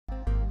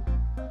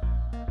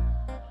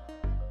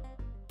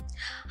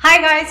Hi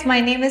guys, my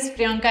name is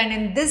Priyanka and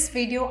in this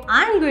video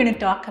I'm going to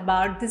talk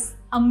about this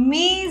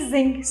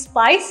amazing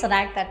spice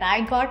rack that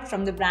I got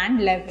from the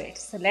brand LEVERET.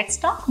 So let's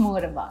talk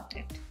more about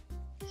it.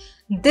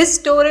 This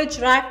storage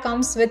rack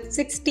comes with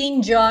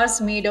 16 jars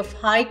made of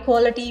high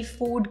quality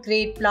food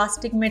grade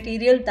plastic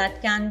material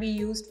that can be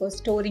used for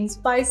storing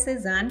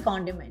spices and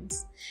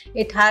condiments.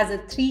 It has a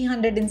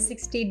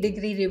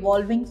 360-degree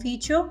revolving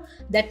feature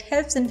that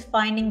helps in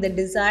finding the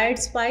desired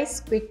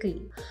spice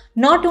quickly.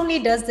 Not only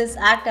does this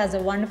act as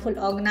a wonderful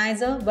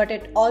organizer, but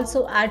it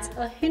also adds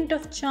a hint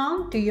of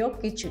charm to your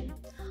kitchen.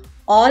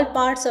 All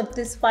parts of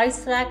this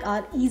spice rack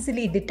are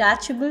easily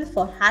detachable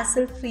for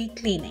hassle-free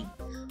cleaning.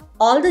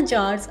 All the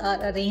jars are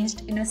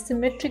arranged in a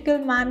symmetrical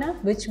manner,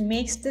 which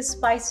makes this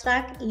spice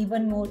rack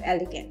even more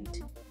elegant.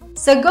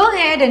 So go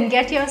ahead and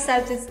get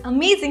yourself this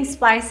amazing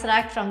spice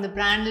rack from the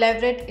brand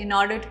LEVERET in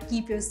order to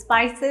keep your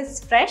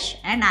spices fresh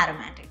and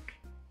aromatic.